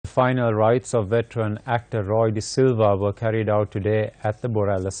final rites of veteran actor Roy De Silva were carried out today at the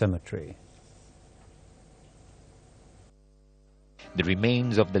Borella Cemetery. The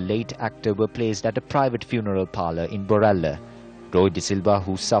remains of the late actor were placed at a private funeral parlour in Borella. Roy De Silva,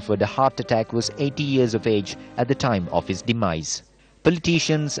 who suffered a heart attack, was 80 years of age at the time of his demise.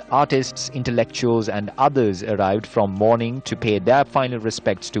 Politicians, artists, intellectuals and others arrived from morning to pay their final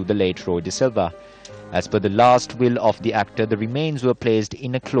respects to the late Roy De Silva. As per the last will of the actor, the remains were placed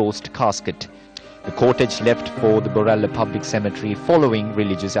in a closed casket. The cortege left for the Borella Public Cemetery following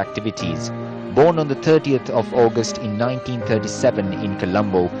religious activities. Born on the 30th of August in 1937 in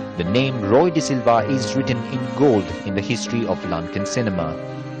Colombo, the name Roy De Silva is written in gold in the history of Lankan cinema.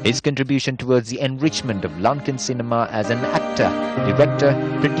 His contribution towards the enrichment of Lankan cinema as an actor, director,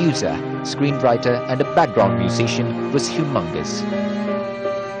 producer, screenwriter and a background musician was humongous.